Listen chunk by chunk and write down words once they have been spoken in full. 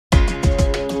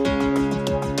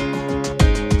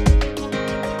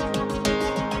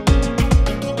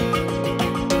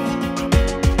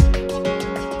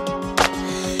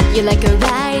You like a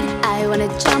ride? I wanna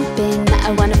jump in.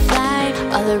 I wanna fly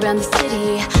all around the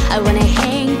city. I wanna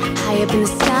hang high up in the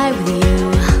sky with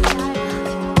you.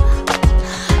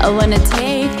 I wanna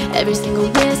take every single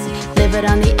risk, live it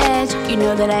on the edge. You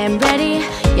know that I am ready.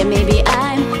 Yeah, maybe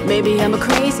I'm a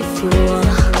crazy fool.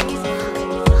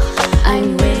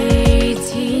 I'm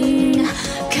waiting.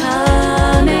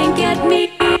 Come and get me.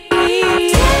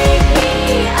 Take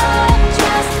me up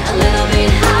just a little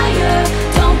bit higher.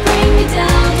 Don't bring me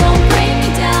down, don't bring me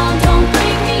down, don't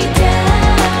bring me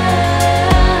down.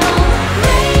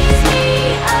 Raise me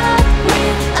up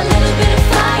with a little bit of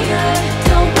fire.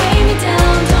 Don't weigh me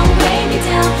down, don't weigh me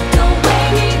down, don't weigh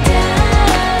me down.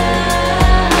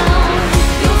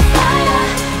 You're fire,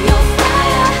 you're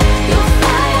fire, you're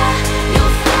fire,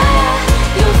 you're fire,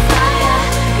 you're fire,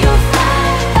 you're fire.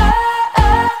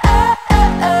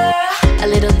 A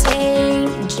little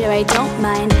danger, I don't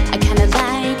mind. I kinda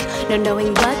like not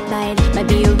knowing what might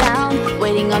be around,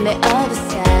 waiting on the other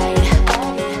side.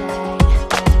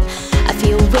 I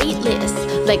feel weightless,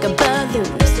 like a balloon,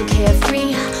 so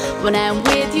carefree. When I'm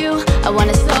with you, I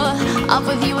wanna soar off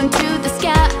with you into the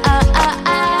sky.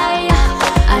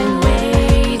 I'm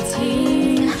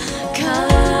waiting.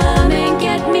 Come and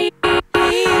get me.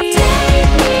 Take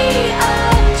me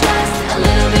up just a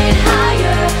little bit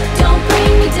higher. Don't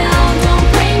bring me down, don't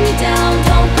bring me down,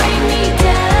 don't bring me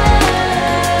down.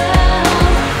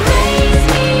 Raise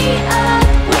me up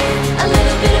with a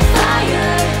little bit of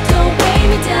fire. Don't weigh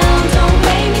me down, don't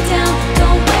weigh me down,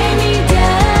 don't weigh me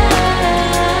down.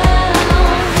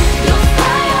 You're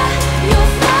fire, you're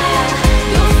fire,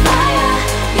 you're fire,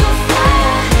 you're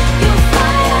fire, you're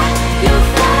fire, you're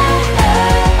fire.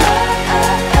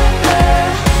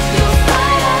 You're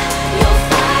fire, you're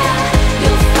fire,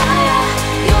 you're fire,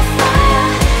 you're fire,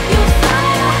 you're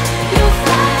fire, you're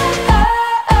fire.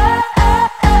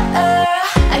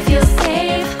 I feel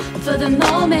safe for the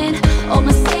moment,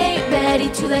 almost stay ready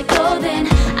to let go then.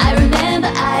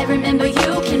 I remember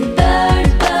you can burn,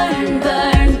 burn,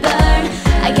 burn, burn.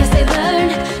 I guess I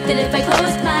learned that if I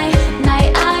close my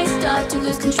eyes, start to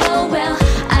lose control. Well,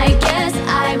 I guess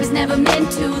I was never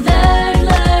meant to learn,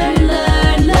 learn,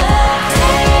 learn, learn.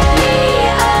 Take me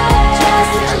up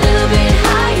just a little bit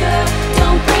higher.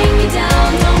 Don't bring me down,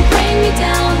 don't bring me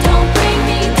down, don't bring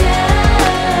me down.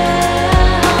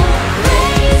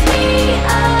 Raise me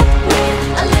up with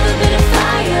a little bit of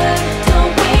fire.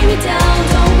 Don't weigh me down,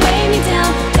 don't weigh me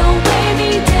down, don't weigh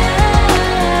me down.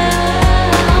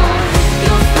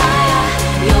 You're fire,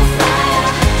 you're fire,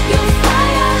 you're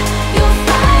fire, you're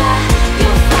fire,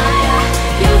 you're fire,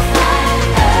 you're fire.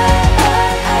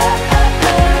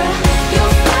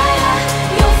 You're fire,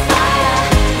 you're fire,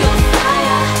 you're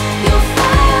fire, you're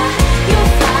fire, you're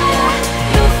fire,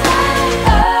 you're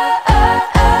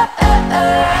fire.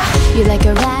 You like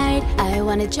a ride? I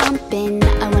wanna jump in.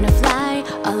 I wanna fly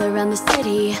all around the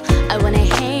city. I wanna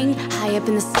hang high up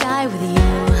in the sky with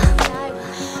you.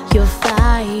 You're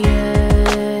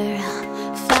fire,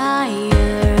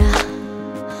 fire,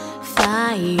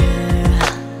 fire,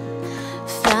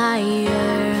 fire.